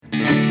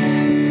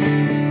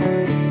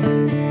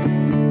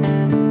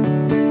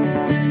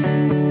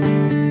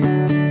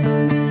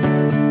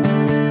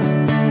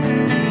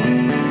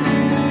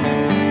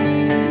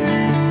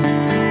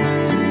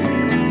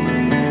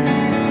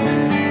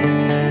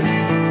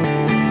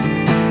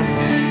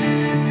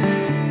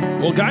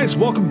Well, guys,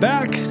 welcome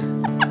back.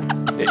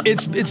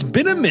 It's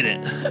been a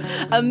minute.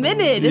 A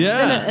minute.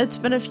 It's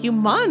been a few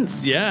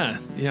months. Yeah.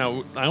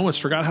 I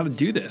almost forgot how to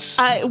do this.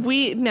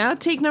 We now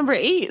take number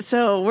 8,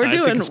 so we're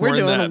doing. I think it's more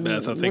than that,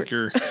 Beth. I think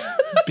you're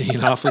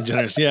being awfully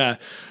generous. Yeah,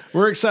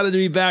 we're excited to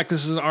be back.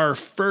 This is our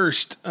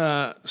first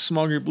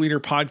small group leader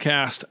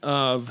podcast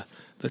of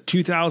the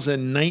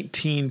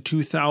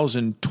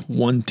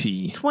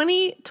 2019-2020.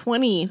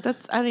 2020. I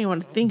don't even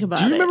want to think about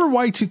it. Do you remember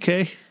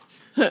Y2K?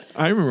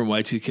 I remember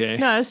Y2K.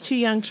 No, I was too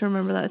young to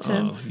remember that,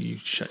 Tim. Oh, you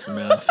shut your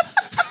mouth.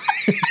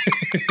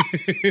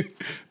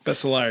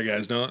 That's a liar,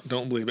 guys. Don't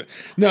believe it.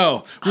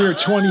 No, we were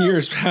 20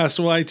 years past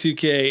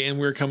Y2K, and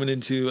we're coming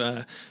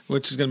into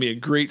which is going to be a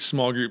great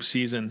small group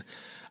season.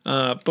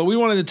 But we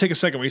wanted to take a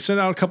second. We sent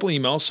out a couple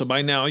emails, so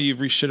by now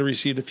you should have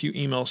received a few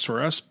emails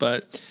for us.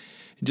 But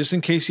just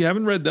in case you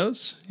haven't read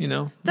those,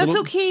 that's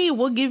okay.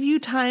 We'll give you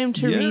time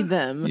to read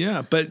them.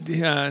 Yeah, but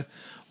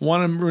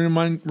want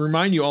to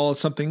remind you all of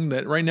something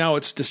that right now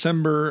it's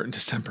December.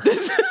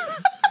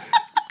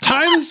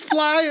 Time is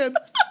flying.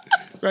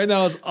 Right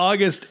now it's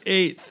August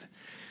 8th,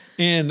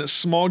 and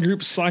small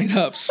group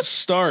signups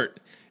start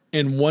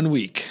in 1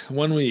 week.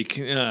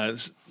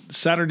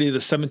 Saturday the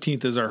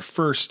 17th is our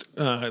first,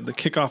 the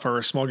kickoff of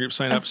our small group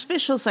signups.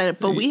 Official signup,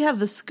 but we have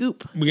the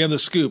scoop. We have the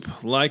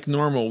scoop. Like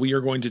normal, we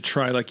are going to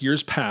try, like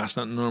years past,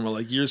 not normal,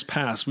 like years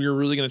past, we are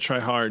really going to try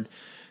hard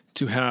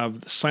to have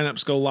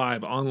signups go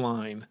live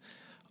online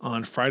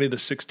on Friday the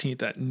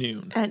 16th at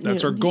noon.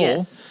 That's our goal.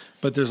 Yes.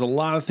 But there's a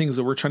lot of things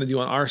that we're trying to do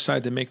on our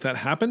side to make that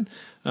happen.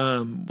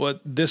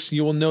 But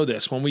you will know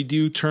this. When we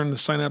do turn the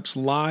signups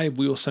live,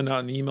 we will send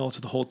out an email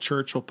to the whole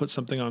church. We'll put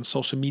something on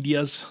social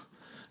medias.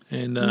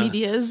 And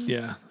medias?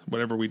 Yeah,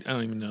 whatever I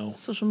don't even know.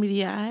 Social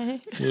media.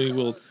 We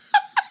will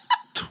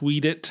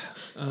tweet it.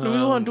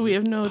 We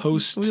have no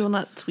post. We will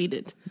not tweet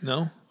it.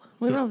 No?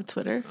 We don't have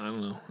Twitter. I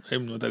don't know. I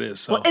don't know what that is.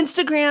 So. We'll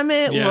Instagram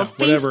it. Yeah, we'll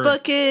whatever.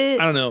 Facebook it.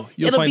 I don't know.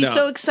 It'll be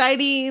so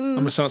exciting. I'm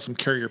going to send out some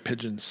carrier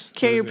pigeons.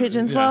 Carrier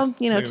pigeons. Yeah,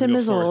 well, Tim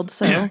is old,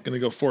 so. Yeah, going to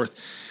go forth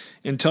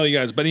and tell you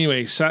guys. But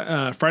anyway,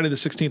 Friday the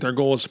 16th, our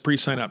goal is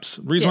pre-signups.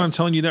 The reason why I'm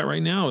telling you that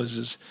right now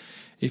is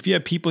if you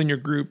have people in your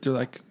group, they're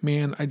like,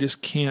 man, I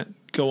just can't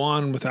go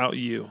on without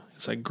you.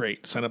 It's like,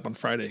 great, sign up on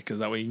Friday because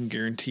that way you can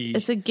guarantee.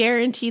 It's a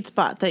guaranteed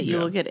spot that you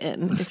will get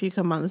in if you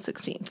come on the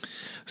 16th.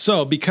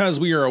 So because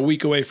we are a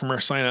week away from our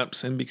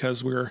signups and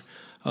because we're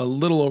a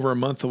little over a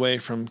month away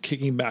from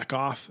kicking back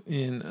off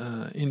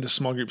into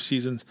small group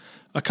seasons,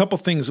 a couple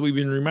things that we've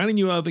been reminding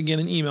you of again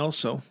in emails.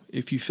 So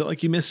if you feel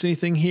like you missed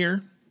anything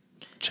here,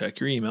 check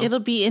your email. It'll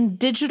be in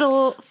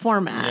digital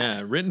format.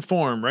 Yeah, written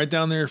form right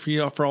down there for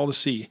you for all to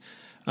see.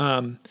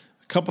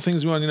 Couple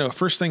things we want to know.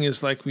 First thing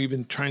is, like we've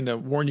been trying to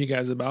warn you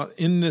guys about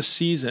in this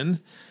season.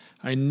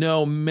 I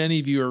know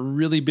many of you are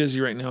really busy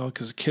right now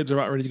because the kids are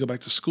about ready to go back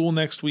to school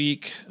next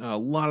week. A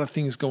lot of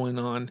things going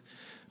on.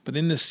 But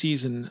in this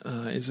season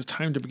is a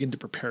time to begin to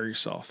prepare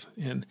yourself.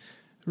 And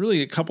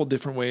really a couple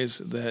different ways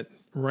that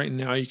right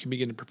now you can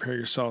begin to prepare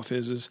yourself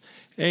is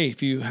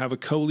if you have a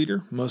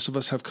co-leader, most of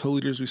us have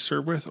co-leaders we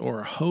serve with,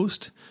 or a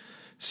host,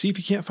 see if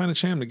you can't find a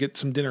chance to get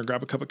some dinner,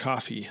 grab a cup of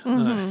coffee,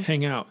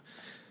 hang out.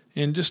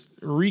 And just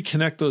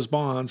reconnect those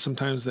bonds.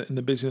 Sometimes that in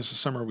the busyness of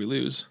summer we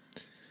lose.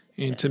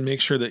 And to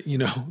make sure that,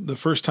 the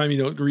first time you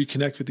don't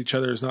reconnect with each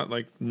other is not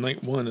like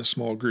night one, a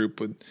small group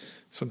but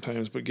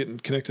getting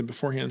connected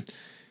beforehand.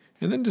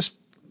 And then just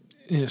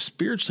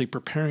spiritually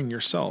preparing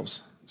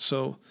yourselves.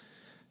 So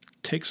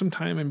take some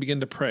time and begin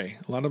to pray.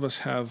 A lot of us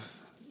have,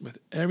 with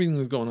everything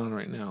that's going on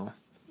right now,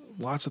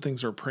 lots of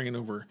things we're praying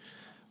over.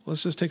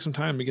 Let's just take some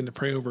time and begin to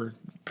pray over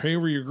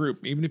your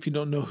group. Even if you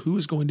don't know who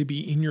is going to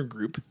be in your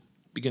group,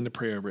 begin to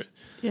pray over it.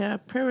 Yeah,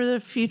 pray over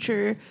the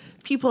future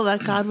people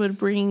that God would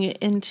bring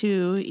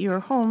into your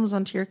homes,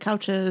 onto your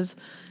couches,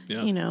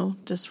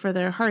 just for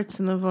their hearts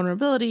and the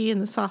vulnerability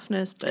and the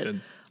softness, but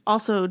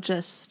also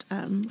just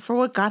for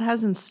what God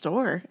has in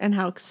store and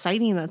how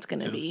exciting that's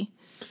going to be.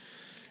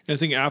 And I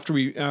think after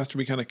we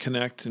kind of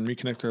connect and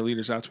reconnect our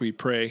leaders, after we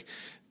pray,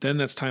 then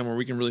that's time where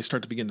we can really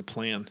start to begin to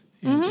plan.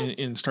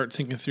 And start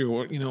thinking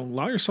through,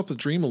 allow yourself to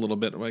dream a little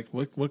bit. Like,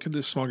 what could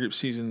this small group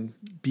season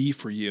be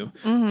for you?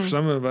 For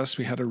some of us,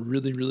 we had a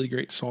really, really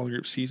great small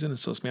group season. And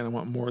so it's, man, I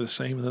want more of the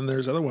same. And then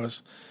there's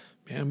otherwise,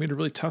 man, we had a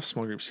really tough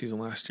small group season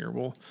last year.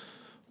 Well,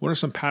 what are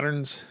some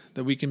patterns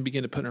that we can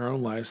begin to put in our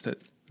own lives that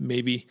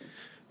maybe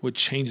would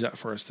change that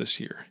for us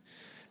this year?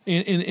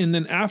 And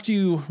then after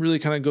you really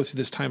kind of go through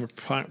this time of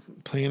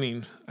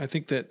planning, I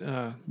think that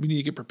we need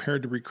to get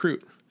prepared to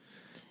recruit.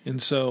 And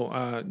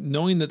so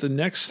knowing that the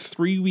next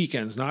 3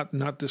 weekends,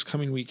 not this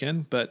coming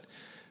weekend, but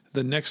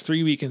the next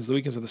 3 weekends, the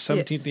weekends of the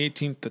 17th, the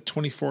 18th, the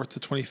 24th, the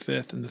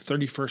 25th, and the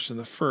 31st and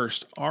the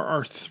 1st are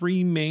our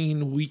 3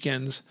 main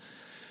weekends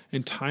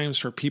and times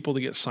for people to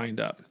get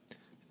signed up.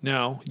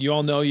 Now, you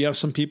all know you have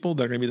some people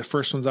that are going to be the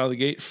first ones out of the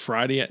gate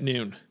Friday at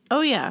noon. Oh,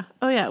 yeah.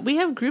 We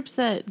have groups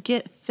that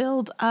get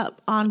filled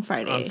up on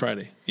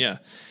Friday. Yeah.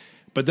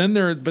 But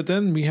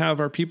then we have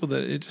our people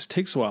that it just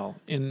takes a while,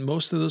 and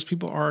most of those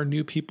people are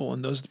new people,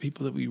 and those are the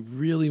people that we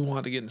really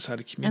want to get inside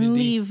a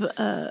community and leave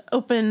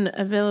open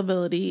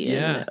availability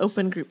and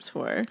open groups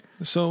for.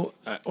 So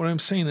what I'm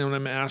saying and what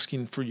I'm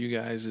asking for you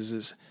guys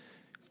is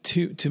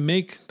to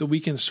make the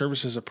weekend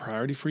services a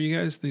priority for you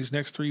guys these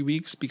next 3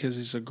 weeks, because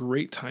it's a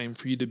great time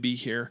for you to be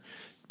here,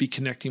 be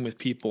connecting with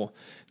people.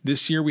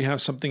 This year we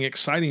have something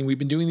exciting. We've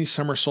been doing these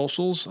summer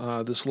socials.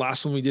 This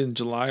last one we did in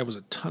July was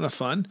a ton of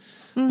fun.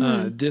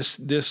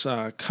 This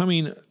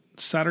coming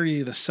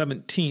Saturday the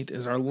 17th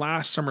is our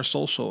last summer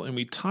social, and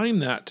we time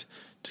that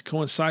to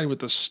coincide with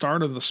the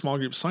start of the small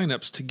group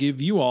signups to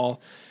give you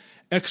all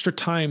extra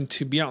time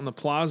to be out in the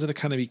plaza, to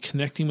kind of be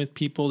connecting with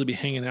people, to be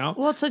hanging out.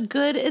 Well, it's a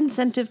good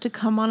incentive to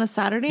come on a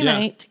Saturday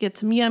night to get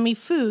some yummy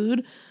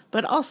food,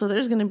 but also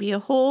there's going to be a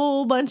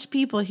whole bunch of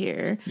people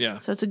here. Yeah.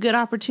 So it's a good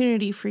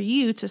opportunity for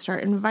you to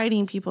start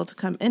inviting people to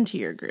come into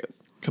your group.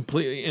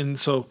 Completely. And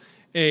so,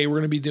 we're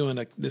going to be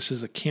doing this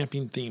is a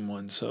camping theme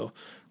one. So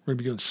we're going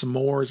to be doing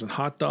s'mores and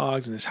hot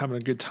dogs and just having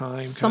a good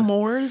time.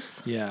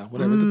 S'mores? Yeah,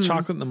 whatever. The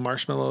chocolate and the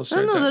marshmallows.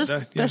 No, there's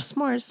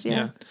s'mores,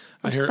 yeah.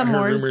 I heard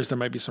rumors there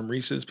might be some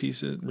Reese's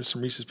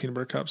peanut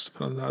butter cups to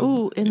put on that.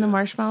 Ooh, in the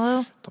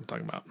marshmallow? That's what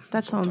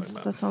I'm talking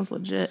about. That sounds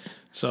legit.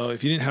 So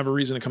if you didn't have a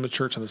reason to come to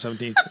church on the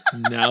 17th,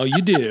 now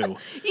you do.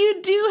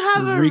 You do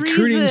have a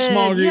Recruiting reason.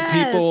 small group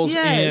peoples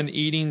and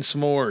eating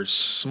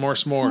s'mores.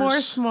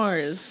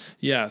 S'mores.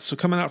 Yeah, so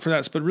coming out for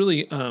that. But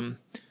really, I'm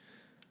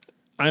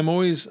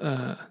always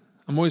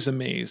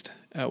amazed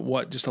at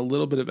what just a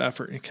little bit of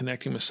effort in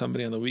connecting with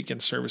somebody on the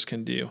weekend service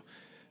can do.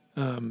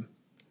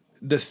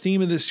 The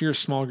theme of this year's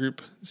small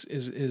group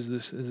is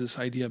this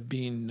idea of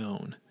being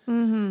known.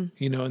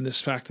 Mm-hmm. And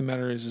this fact of the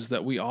matter is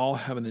that we all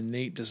have an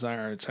innate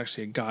desire. It's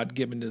actually a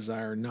God-given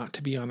desire not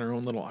to be on our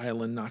own little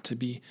island, not to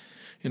be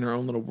in our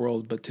own little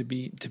world, but to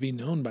be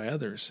known by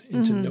others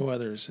and to know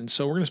others. And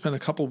so we're going to spend a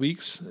couple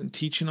weeks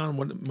teaching on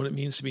what it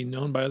means to be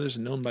known by others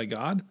and known by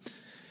God.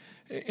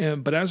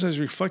 But as I was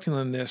reflecting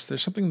on this,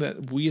 there's something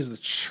that we as the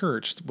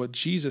church, what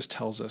Jesus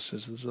tells us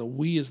is that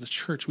we as the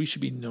church, we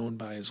should be known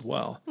by as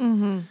well.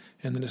 Mm-hmm.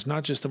 And then it's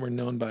not just that we're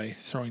known by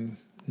throwing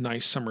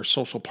nice summer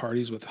social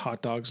parties with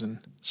hot dogs and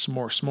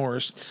s'mores.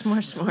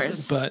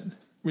 S'mores. But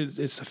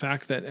it's the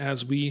fact that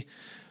as we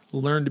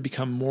learn to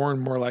become more and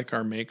more like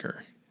our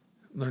Maker,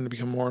 learn to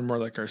become more and more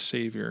like our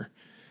Savior,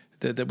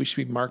 that we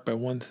should be marked by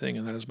one thing,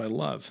 and that is by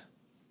love.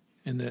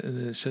 And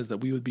then it says that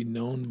we would be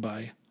known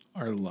by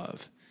our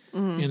love.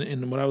 Mm-hmm.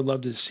 And what I would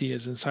love to see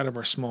is inside of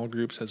our small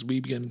groups, as we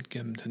begin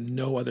to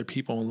know other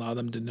people and allow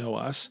them to know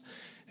us,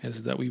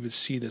 is that we would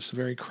see this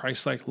very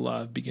Christ-like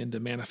love begin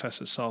to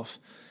manifest itself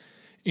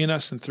in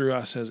us and through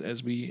us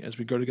as we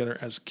go together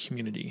as a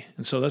community.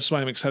 And so that's why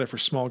I'm excited for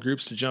small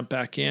groups to jump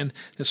back in.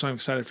 That's why I'm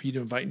excited for you to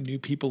invite new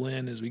people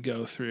in as we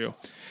go through.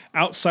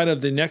 Outside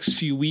of the next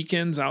few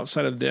weekends,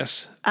 outside of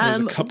this,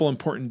 there's a couple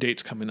important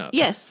dates coming up.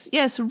 Yes.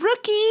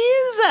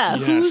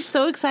 Rookies! Who's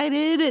so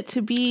excited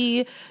to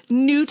be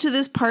new to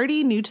this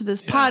party, new to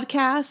this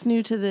podcast,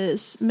 new to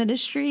this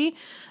ministry.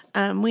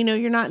 We know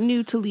you're not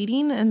new to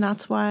leading, and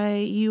that's why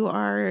you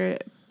are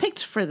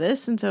picked for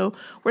this. And so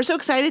we're so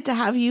excited to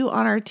have you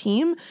on our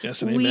team.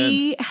 Yes, and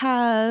we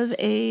have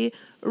a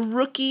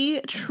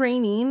rookie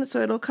training, so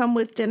it'll come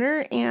with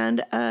dinner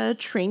and a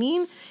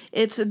training.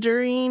 It's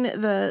during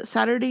the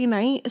Saturday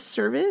night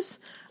service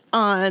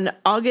on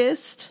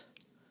August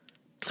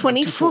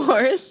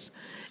 24th.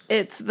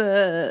 It's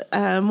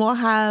we'll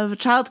have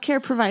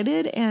childcare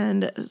provided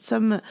and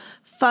some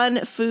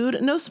fun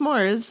food. No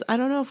s'mores. I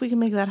don't know if we can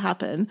make that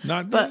happen.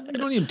 But you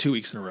don't need them 2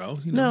 weeks in a row.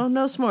 No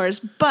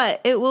s'mores.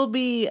 But it will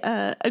be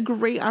a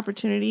great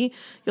opportunity.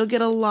 You'll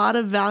get a lot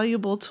of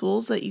valuable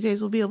tools that you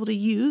guys will be able to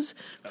use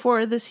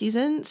for the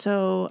season.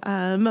 So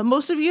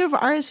most of you have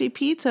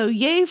RSVP'd, so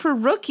yay for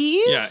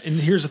rookies. Yeah, and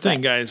here's the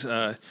thing, guys.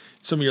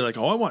 Some of you are like,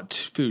 I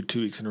want food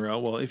 2 weeks in a row.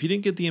 Well, if you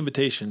didn't get the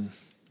invitation,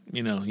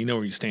 you know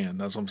where you stand.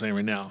 That's what I'm saying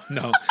right now.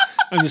 No,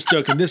 I'm just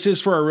joking. This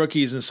is for our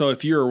rookies. And so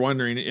if you're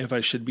wondering if I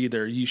should be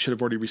there, you should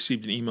have already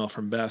received an email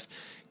from Beth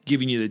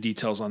giving you the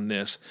details on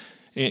this.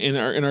 And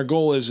our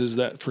goal is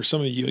that for some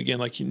of you, again,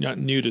 like you're not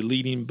new to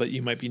leading, but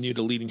you might be new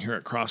to leading here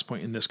at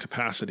Crosspoint in this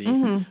capacity.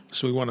 Mm-hmm.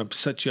 So we want to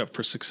set you up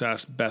for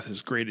success. Beth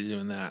is great at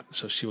doing that.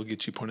 So she will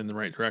get you pointed in the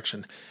right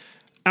direction.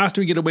 After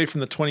we get away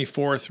from the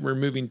 24th, we're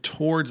moving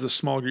towards the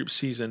small group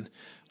season.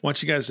 I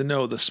want you guys to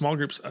know the small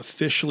groups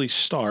officially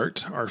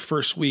start our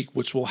first week,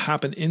 which will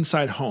happen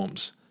inside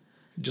homes,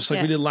 just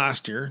like we did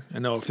last year. I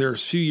know if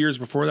there's a few years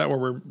before that where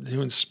we're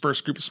doing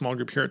first group of small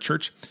group here at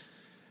church,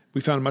 we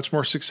found much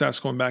more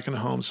success going back into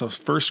home. So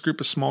first group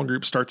of small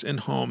group starts in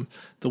home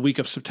the week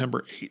of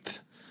September 8th.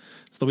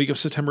 So the week of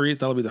September 8th,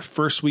 that'll be the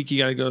first week you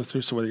got to go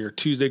through. So whether you're a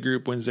Tuesday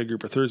group, Wednesday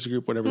group, or Thursday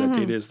group, whatever that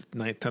date is,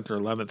 9th, 10th, or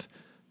 11th,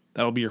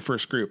 that'll be your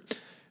first group.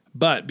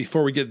 But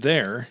before we get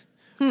there,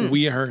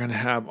 we are going to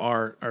have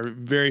our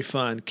very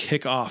fun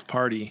kickoff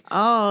party.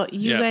 Oh,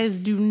 you guys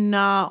do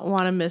not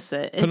want to miss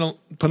it.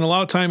 Putting a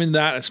lot of time in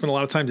that. I spent a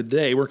lot of time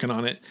today working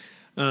on it.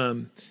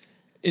 And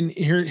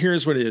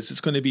here's what it is.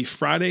 It's going to be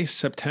Friday,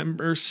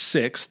 September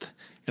 6th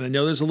And I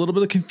know there's a little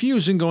bit of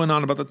confusion going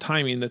on about the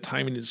timing. The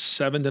timing is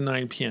 7 to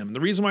 9 p.m.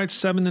 The reason why it's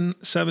 7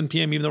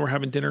 p.m., even though we're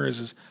having dinner,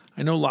 is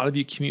I know a lot of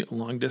you commute a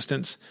long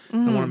distance.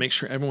 And I want to make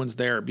sure everyone's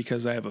there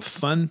because I have a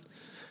fun.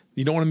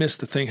 You don't want to miss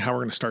the thing how we're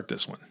going to start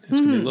this one.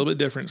 It's going to be a little bit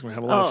different. It's going to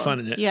have a lot of fun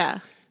in it. Yeah.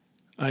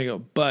 I go,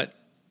 but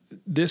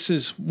this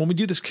is, when we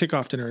do this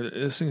kickoff dinner,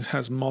 this thing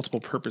has multiple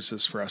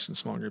purposes for us in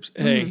small groups.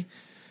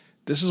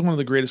 This is one of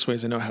the greatest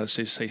ways I know how to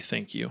say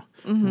thank you.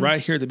 Right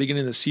here at the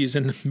beginning of the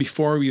season,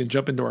 before we even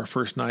jump into our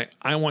first night,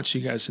 I want you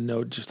guys to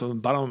know just on the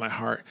bottom of my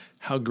heart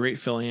how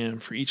grateful I am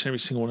for each and every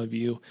single one of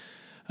you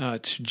to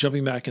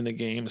jumping back in the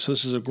game. So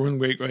this is a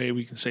great way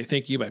we can say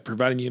thank you by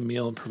providing you a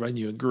meal and providing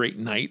you a great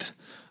night,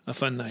 a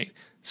fun night.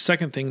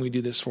 Second thing we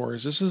do this for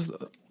is this is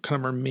kind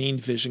of our main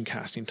vision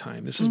casting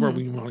time. This is where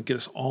we want to get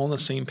us all on the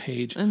same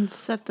page. And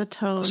set the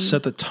tone.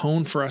 Set the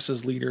tone for us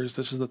as leaders.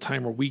 This is the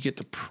time where we get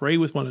to pray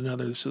with one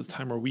another. This is the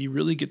time where we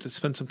really get to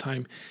spend some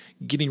time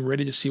getting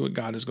ready to see what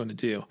God is going to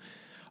do.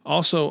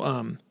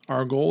 Also,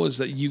 our goal is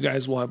that you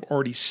guys will have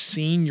already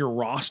seen your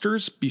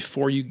rosters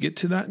before you get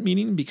to that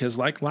meeting, because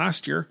like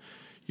last year,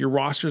 your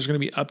roster is going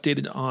to be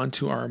updated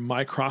onto our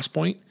My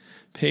Crosspoint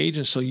page.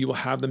 And so you will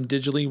have them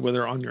digitally,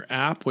 whether on your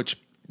app, which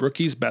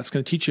rookies, Beth's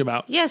going to teach you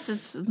about. Yes,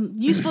 it's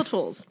useful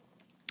tools.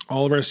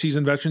 All of our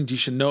seasoned veterans, you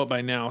should know it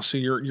by now. So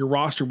your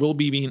roster will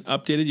be being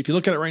updated. If you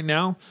look at it right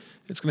now,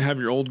 it's going to have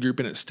your old group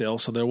in it still.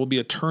 So there will be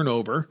a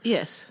turnover.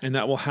 Yes. And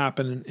that will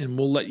happen, and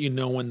we'll let you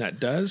know when that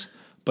does.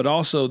 But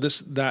also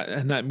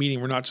that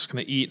meeting, we're not just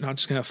going to eat, not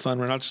just going to have fun.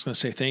 We're not just going to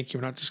say thank you.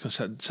 We're not just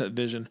going to set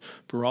vision,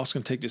 but we're also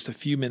going to take just a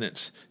few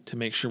minutes to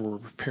make sure we're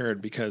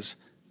prepared, because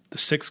the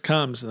 6th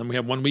comes and then we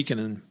have 1 weekend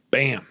and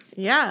bam.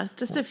 Yeah,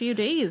 just a few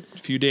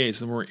days.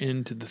 And we're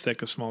into the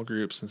thick of small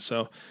groups. And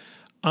so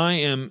I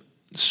am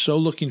so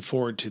looking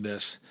forward to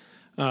this.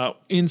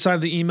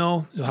 Inside the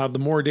email, you'll have the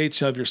more dates,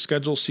 you'll have your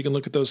schedule, so you can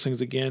look at those things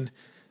again.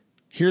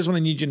 Here's what I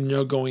need you to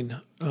know going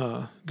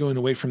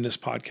away from this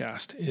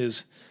podcast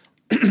is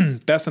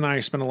Beth and I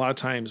spend a lot of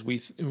times, we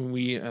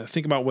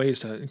think about ways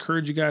to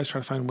encourage you guys, try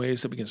to find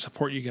ways that we can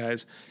support you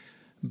guys.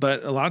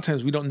 But a lot of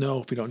times we don't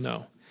know if we don't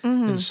know.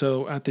 And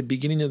so at the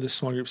beginning of this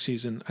small group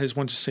season, I just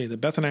want to say that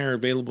Beth and I are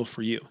available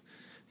for you.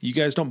 You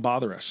guys don't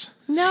bother us.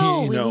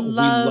 No, we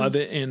love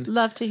it, and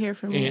love to hear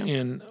from you.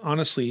 And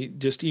honestly,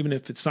 just even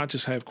if it's not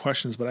just I have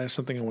questions, but I have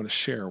something I want to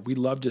share, we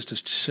love just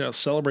to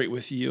celebrate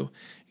with you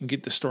and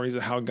get the stories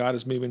of how God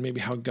is moving,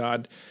 maybe how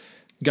God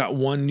got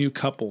one new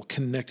couple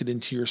connected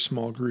into your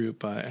small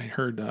group. I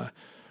heard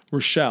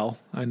Rochelle,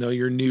 I know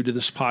you're new to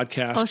this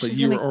podcast, but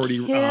you were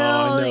already,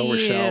 I know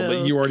Rochelle,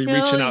 but you were already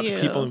reaching out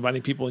to people,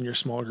 inviting people in your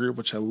small group,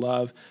 which I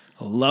love.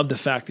 I love the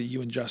fact that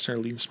you and Justin are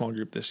leading small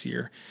group this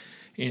year,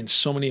 and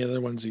so many other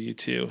ones of you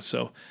too.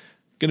 So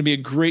going to be a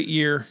great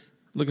year.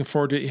 Looking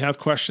forward to it. You have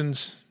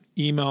questions,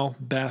 email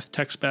Beth,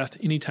 text Beth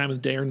any time of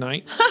the day or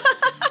night.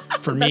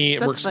 For me,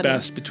 it works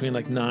best between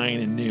like 9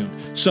 and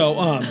noon.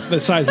 So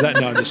besides that,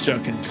 no, I'm just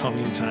joking. Call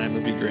me anytime.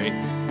 It'll be great.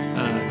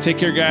 Take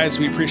care, guys.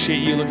 We appreciate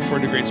you. Looking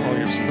forward to a great small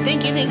group season.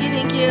 Thank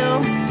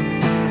you.